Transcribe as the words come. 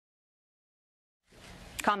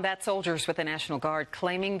Combat soldiers with the National Guard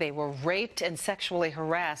claiming they were raped and sexually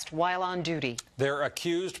harassed while on duty. Their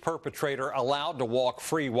accused perpetrator allowed to walk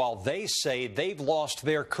free while they say they've lost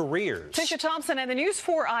their careers. Tisha Thompson and the News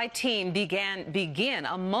 4i team begin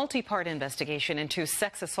a multi-part investigation into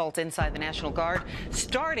sex assault inside the National Guard,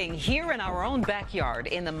 starting here in our own backyard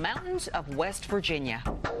in the mountains of West Virginia.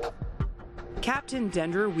 Captain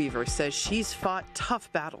Dendra Weaver says she's fought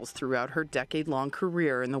tough battles throughout her decade-long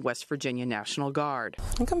career in the West Virginia National Guard. I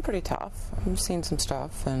think I'm pretty tough. I've seen some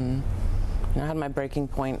stuff, and I had my breaking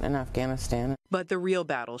point in Afghanistan. But the real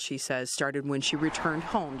battle, she says, started when she returned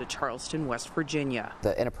home to Charleston, West Virginia.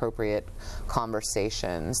 The inappropriate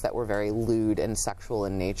conversations that were very lewd and sexual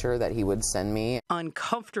in nature that he would send me.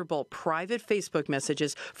 Uncomfortable private Facebook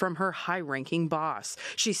messages from her high-ranking boss.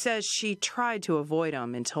 She says she tried to avoid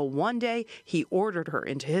them until one day he ordered her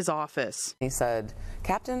into his office. He said,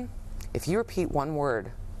 "Captain, if you repeat one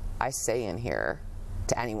word I say in here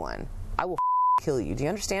to anyone, I will kill you. Do you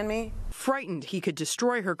understand me?" Frightened he could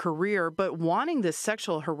destroy her career, but wanting this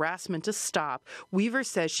sexual harassment to stop, Weaver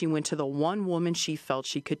says she went to the one woman she felt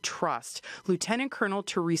she could trust, Lieutenant Colonel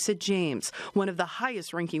Teresa James, one of the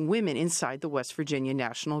highest-ranking women inside the West Virginia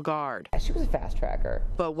National Guard. She was a fast tracker.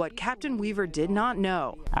 But what Captain Weaver did not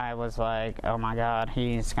know, I was like, oh my God,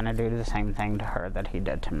 he's going to do the same thing to her that he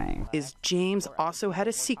did to me, is James also had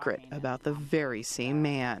a secret about the very same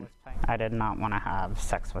man. I did not want to have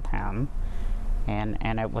sex with him.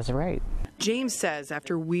 And it was rape. James says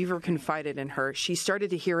after Weaver confided in her, she started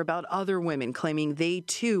to hear about other women claiming they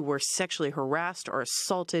too were sexually harassed or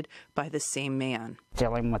assaulted by the same man.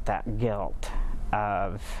 Dealing with that guilt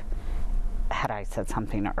of, had I said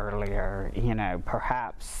something earlier,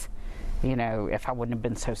 perhaps, if I wouldn't have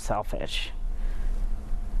been so selfish.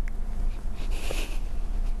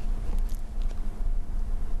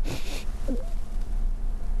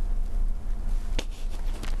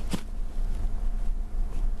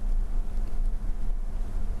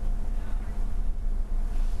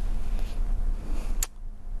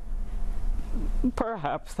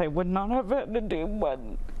 Perhaps they would not have had to do what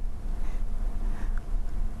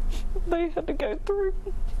they had to go through.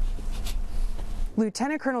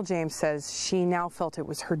 Lieutenant Colonel James says she now felt it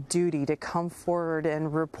was her duty to come forward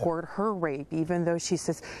and report her rape, even though she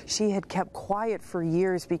says she had kept quiet for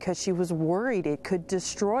years because she was worried it could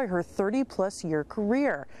destroy her 30-plus year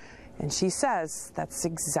career. And she says that's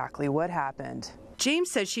exactly what happened.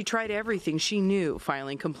 James says she tried everything she knew,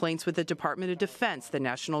 filing complaints with the Department of Defense, the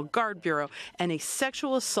National Guard Bureau, and a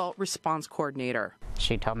sexual assault response coordinator.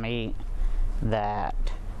 She told me that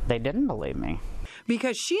they didn't believe me.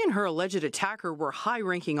 Because she and her alleged attacker were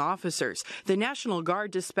high-ranking officers, the National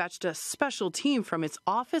Guard dispatched a special team from its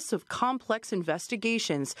Office of Complex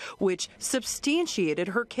Investigations, which substantiated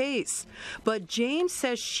her case. But James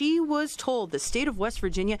says she was told the state of West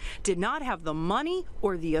Virginia did not have the money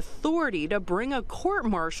or the authority to bring a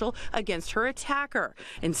court-martial against her attacker.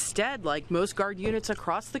 Instead, like most Guard units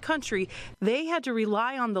across the country, they had to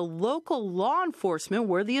rely on the local law enforcement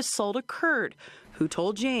where the assault occurred, who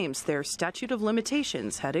told James their statute of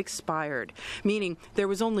limitations had expired, meaning there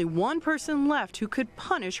was only one person left who could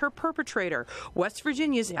punish her perpetrator, West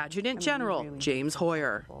Virginia's Adjutant General, James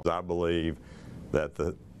Hoyer. I believe that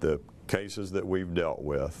the cases that we've dealt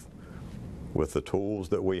with the tools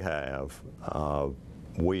that we have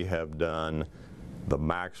done the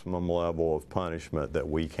maximum level of punishment that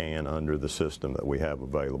we can under the system that we have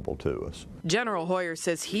available to us. General Hoyer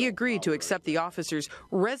says he agreed to accept the officer's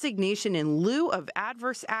resignation in lieu of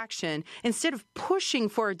adverse action instead of pushing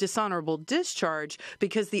for a dishonorable discharge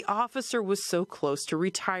because the officer was so close to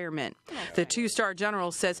retirement. The two-star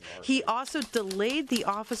general says he also delayed the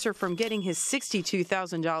officer from getting his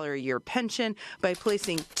 $62,000 a year pension by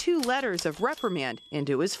placing 2 letters of reprimand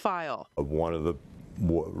into his file. One of the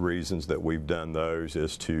reasons that we've done those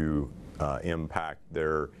is to impact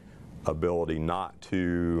their ability not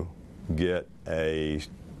to get a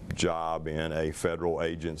job in a federal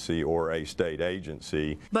agency or a state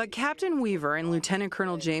agency. But Captain Weaver and Lieutenant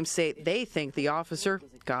Colonel James say they think the officer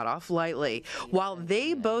got off lightly, while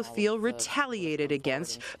they both feel retaliated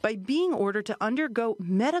against by being ordered to undergo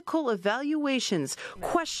medical evaluations,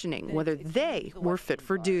 questioning whether they were fit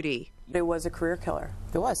for duty. It was a career killer.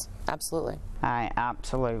 It was, absolutely. I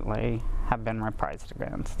absolutely have been reprised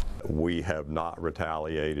against. We have not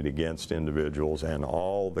retaliated against individuals, and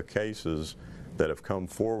all the cases that have come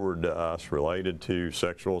forward to us related to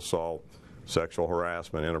sexual assault, sexual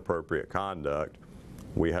harassment, inappropriate conduct,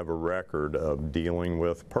 we have a record of dealing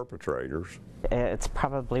with perpetrators. It's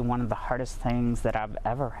probably one of the hardest things that I've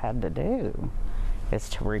ever had to do, is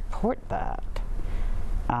to report that.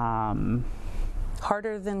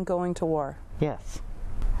 Harder than going to war? Yes.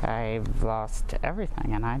 I've lost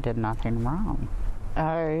everything, and I did nothing wrong.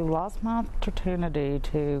 I lost my opportunity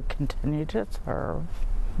to continue to serve,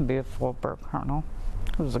 be a full-bird colonel.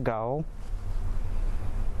 It was a goal.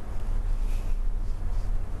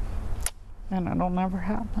 And it'll never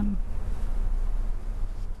happen.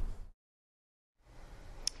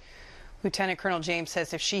 Lieutenant Colonel James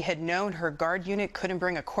says if she had known her Guard unit couldn't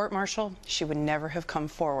bring a court-martial, she would never have come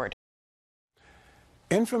forward.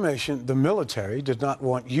 Information the military did not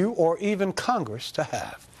want you or even Congress to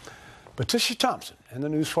have. But Tisha Thompson and the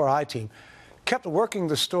News 4i team kept working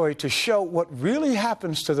the story to show what really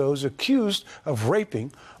happens to those accused of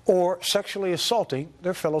raping or sexually assaulting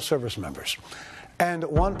their fellow service members. And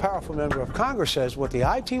one powerful member of Congress says what the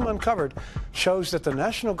I-team uncovered shows that the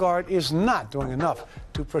National Guard is not doing enough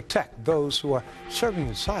to protect those who are serving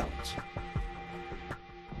in silence.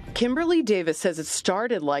 Kimberly Davis says it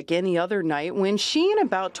started like any other night when she and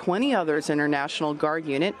about 20 others in her National Guard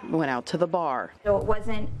unit went out to the bar. So it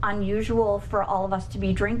wasn't unusual for all of us to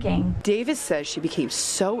be drinking. Davis says she became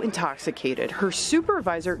so intoxicated, her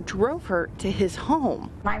supervisor drove her to his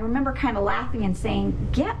home. I remember kind of laughing and saying,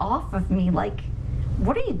 "Get off of me, like,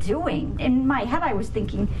 what are you doing?" In my head I was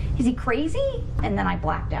thinking, is he crazy? And then I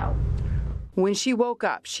blacked out. When she woke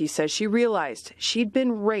up, she says she realized she'd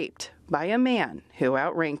been raped by a man who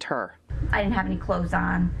outranked her. I didn't have any clothes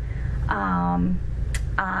on.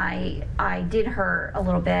 I did hurt a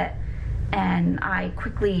little bit, and I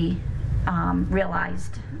quickly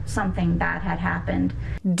realized something bad had happened.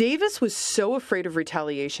 Davis was so afraid of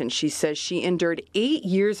retaliation, she says she endured 8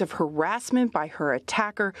 years of harassment by her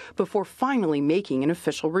attacker before finally making an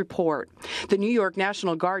official report. The New York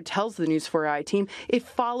National Guard tells the News 4i team it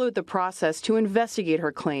followed the process to investigate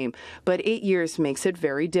her claim, but 8 years makes it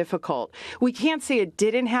very difficult. We can't say it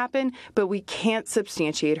didn't happen, but we can't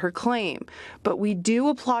substantiate her claim. But we do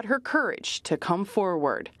applaud her courage to come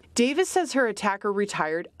forward. Davis says her attacker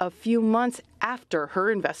retired a few months after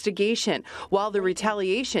her investigation, while the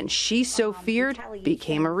retaliation she so feared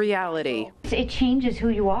became a reality. It changes who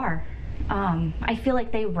you are. I feel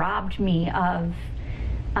like they robbed me of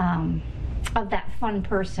that fun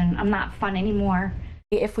person. I'm not fun anymore.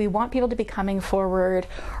 If we want people to be coming forward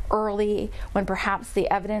early, when perhaps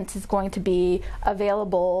the evidence is going to be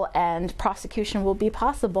available and prosecution will be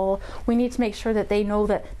possible, we need to make sure that they know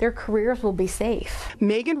that their careers will be safe.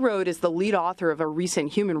 Megan Rode is the lead author of a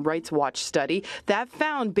recent Human Rights Watch study that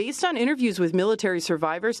found, based on interviews with military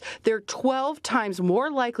survivors, they're 12 times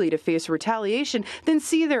more likely to face retaliation than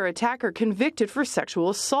see their attacker convicted for sexual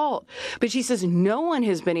assault. But she says no one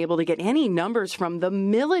has been able to get any numbers from the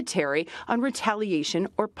military on retaliation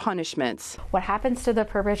or punishments. What happens to the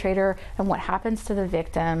perpetrator and what happens to the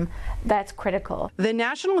victim, that's critical. The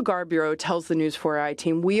National Guard Bureau tells the News 4i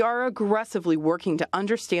team we are aggressively working to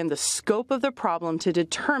understand the scope of the problem to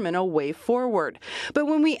determine a way forward. But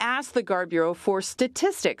when we asked the Guard Bureau for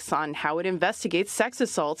statistics on how it investigates sex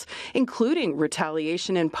assaults, including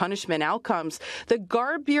retaliation and punishment outcomes, the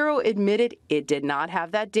Guard Bureau admitted it did not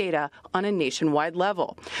have that data on a nationwide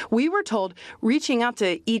level. We were told reaching out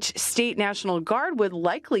to each state National Guard would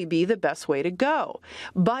likely be the best way to go.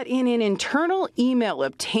 But in an internal email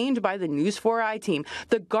obtained by the News 4i team,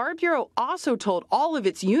 the Guard Bureau also told all of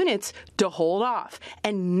its units to hold off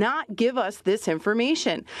and not give us this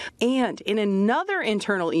information. And in another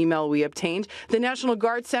internal email we obtained, the National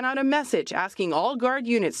Guard sent out a message asking all Guard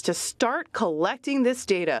units to start collecting this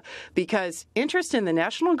data because interest in the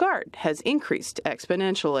National Guard has increased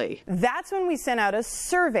exponentially. That's when we sent out a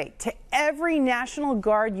survey to every National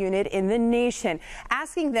Guard unit in the nation,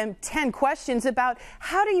 asking them 10 questions about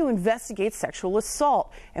how do you investigate sexual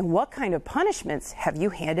assault and what kind of punishments have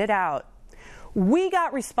you handed out. We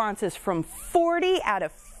got responses from 40 out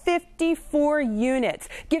of 54 units,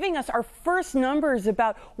 giving us our first numbers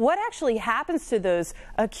about what actually happens to those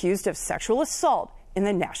accused of sexual assault in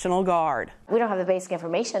the National Guard. We don't have the basic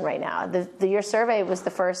information right now. Your survey was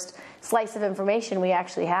the first slice of information we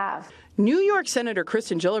actually have. New York Senator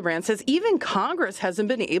Kristen Gillibrand says even Congress hasn't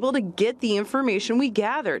been able to get the information we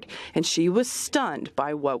gathered, and she was stunned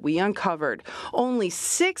by what we uncovered. Only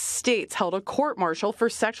 6 states held a court-martial for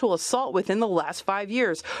sexual assault within the last 5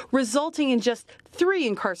 years, resulting in just 3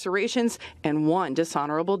 incarcerations and 1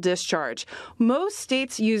 dishonorable discharge. Most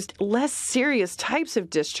states used less serious types of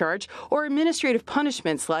discharge or administrative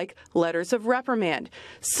punishments like letters of reprimand.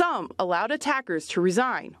 Some allowed attackers to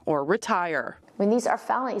resign or retire. I mean, these are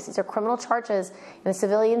felonies. These are criminal charges. In the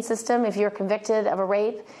civilian system, if you're convicted of a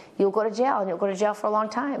rape, you'll go to jail, and you'll go to jail for a long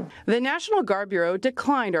time. The National Guard Bureau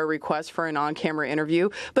declined our request for an on-camera interview,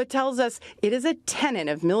 but tells us it is a tenet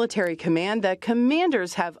of military command that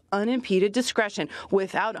commanders have unimpeded discretion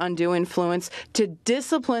without undue influence to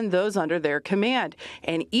discipline those under their command,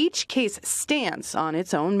 and each case stands on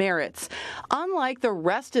its own merits. Unlike the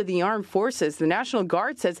rest of the armed forces, the National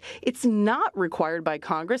Guard says it's not required by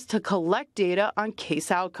Congress to collect data on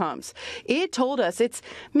case outcomes. It told us it's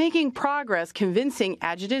making progress convincing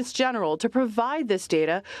adjutants general to provide this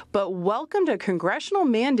data, but welcomed a congressional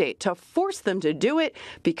mandate to force them to do it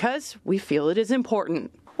because we feel it is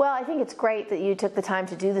important. Well, I think it's great that you took the time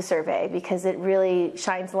to do the survey because it really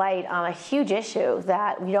shines light on a huge issue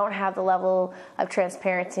that we don't have the level of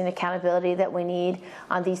transparency and accountability that we need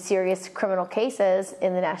on these serious criminal cases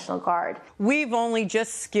in the National Guard. We've only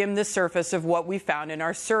just skimmed the surface of what we found in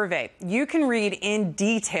our survey. You can read in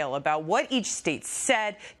detail about what each state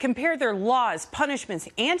said, compare their laws, punishments,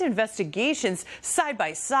 and investigations side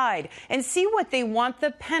by side, and see what they want the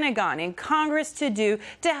Pentagon and Congress to do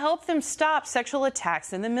to help them stop sexual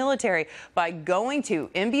attacks in the military by going to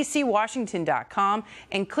NBCWashington.com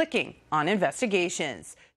and clicking on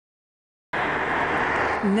investigations.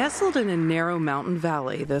 Nestled in a narrow mountain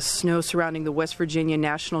valley, the snow surrounding the West Virginia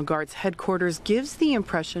National Guard's headquarters gives the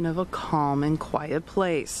impression of a calm and quiet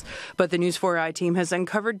place. But the News 4i team has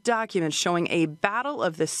uncovered documents showing a battle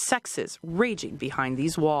of the sexes raging behind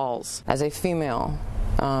these walls. As a female,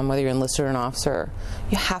 whether you're enlisted or an officer,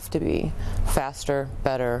 you have to be faster,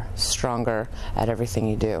 better, stronger at everything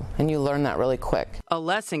you do. And you learn that really quick. A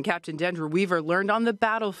lesson Captain Dendra Weaver learned on the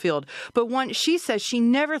battlefield, but one she says she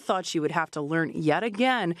never thought she would have to learn yet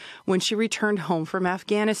again when she returned home from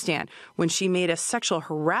Afghanistan, when she made a sexual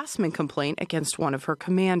harassment complaint against one of her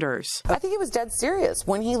commanders. I think he was dead serious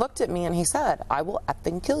when he looked at me and he said, "I will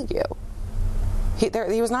effing kill you."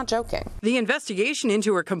 He was not joking. The investigation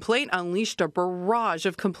into her complaint unleashed a barrage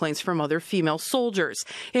of complaints from other female soldiers.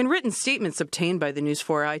 In written statements obtained by the News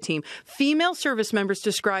 4i team, female service members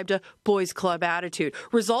described a boys' club attitude,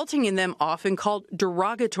 resulting in them often called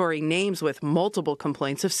derogatory names with multiple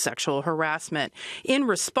complaints of sexual harassment. In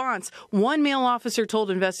response, one male officer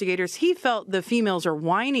told investigators he felt the females are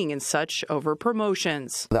whining and such over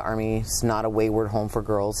promotions. The Army's not a wayward home for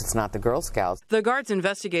girls. It's not the Girl Scouts. The Guard's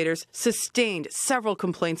investigators sustained several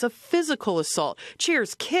complaints of physical assault,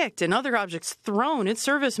 chairs kicked and other objects thrown at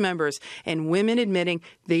service members, and women admitting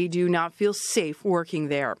they do not feel safe working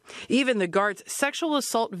there. Even the Guard's sexual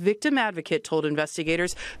assault victim advocate told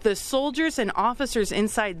investigators the soldiers and officers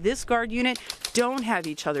inside this Guard unit don't have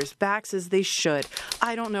each other's backs as they should.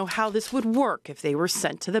 I don't know how this would work if they were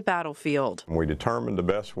sent to the battlefield. We determined the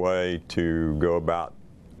best way to go about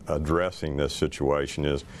addressing this situation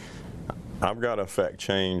is I've got to affect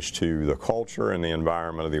change to the culture and the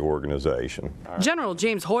environment of the organization. General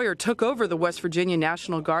James Hoyer took over the West Virginia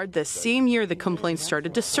National Guard the same year the complaints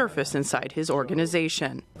started to surface inside his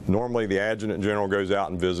organization. Normally, the adjutant general goes out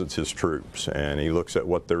and visits his troops, and he looks at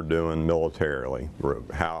what they're doing militarily,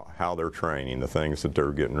 how they're training, the things that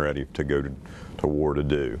they're getting ready to go to war to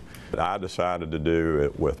do. What I decided to do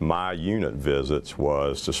it with my unit visits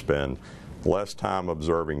was to spend less time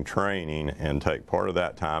observing training and take part of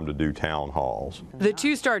that time to do town halls. The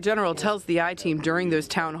two-star general tells the I-team during those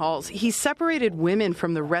town halls he separated women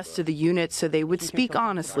from the rest of the unit so they would speak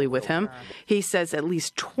honestly with him. He says at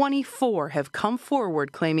least 24 have come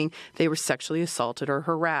forward claiming they were sexually assaulted or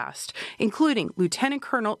harassed, including Lieutenant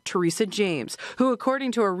Colonel Teresa James, who,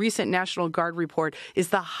 according to a recent National Guard report, is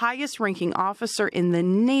the highest-ranking officer in the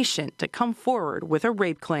nation to come forward with a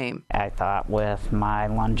rape claim. I thought with my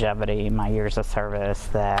longevity, my years of service,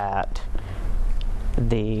 that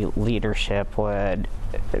the leadership would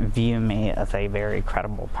view me as a very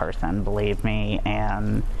credible person, believe me,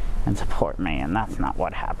 and support me, and that's not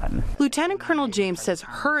what happened. Lieutenant Colonel James says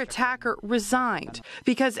her attacker resigned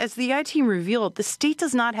because, as the I-team revealed, the state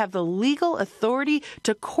does not have the legal authority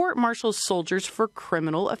to court-martial soldiers for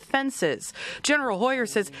criminal offenses. General Hoyer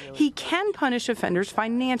says he can punish offenders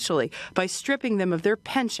financially by stripping them of their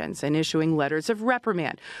pensions and issuing letters of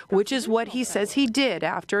reprimand, which is what he says he did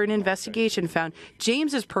after an investigation found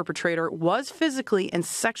James's perpetrator was physically and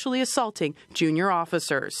sexually assaulting junior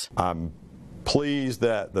officers. I'm pleased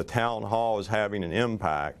that the town hall is having an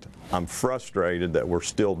impact. I'm frustrated that we're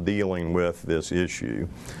still dealing with this issue.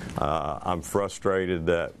 I'm frustrated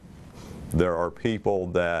that there are people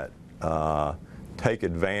that take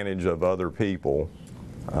advantage of other people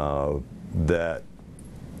that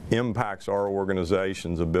impacts our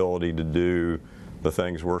organization's ability to do the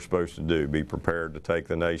things we're supposed to do, be prepared to take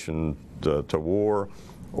the nation to war,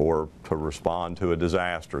 or to respond to a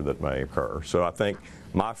disaster that may occur. So I think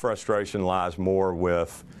my frustration lies more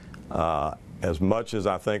with as much as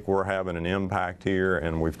I think we're having an impact here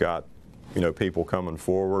and we've got, people coming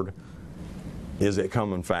forward, is it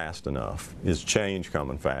coming fast enough? Is change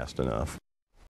coming fast enough?